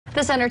The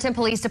Centerton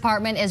Police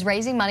Department is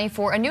raising money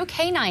for a new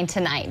canine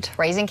tonight.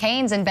 Raising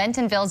Canes in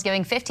Bentonville is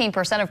giving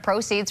 15% of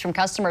proceeds from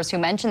customers who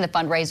mention the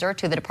fundraiser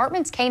to the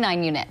department's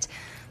canine unit.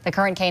 The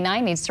current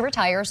canine needs to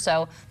retire,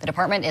 so the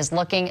department is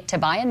looking to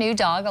buy a new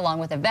dog along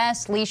with a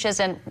vest,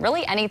 leashes, and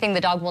really anything the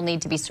dog will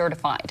need to be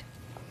certified.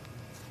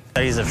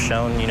 Studies have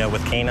shown,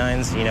 with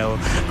canines,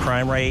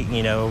 crime rate,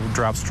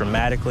 drops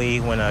dramatically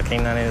when a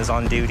canine is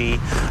on duty.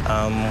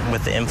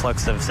 With the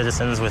influx of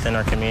citizens within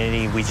our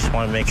community, we just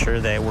want to make sure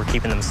that we're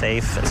keeping them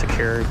safe and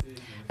secure.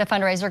 The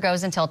fundraiser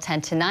goes until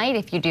 10 tonight.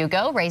 If you do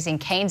go, Raising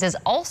Canes is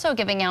also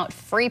giving out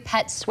free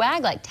pet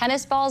swag like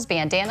tennis balls,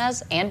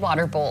 bandanas, and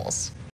water bowls.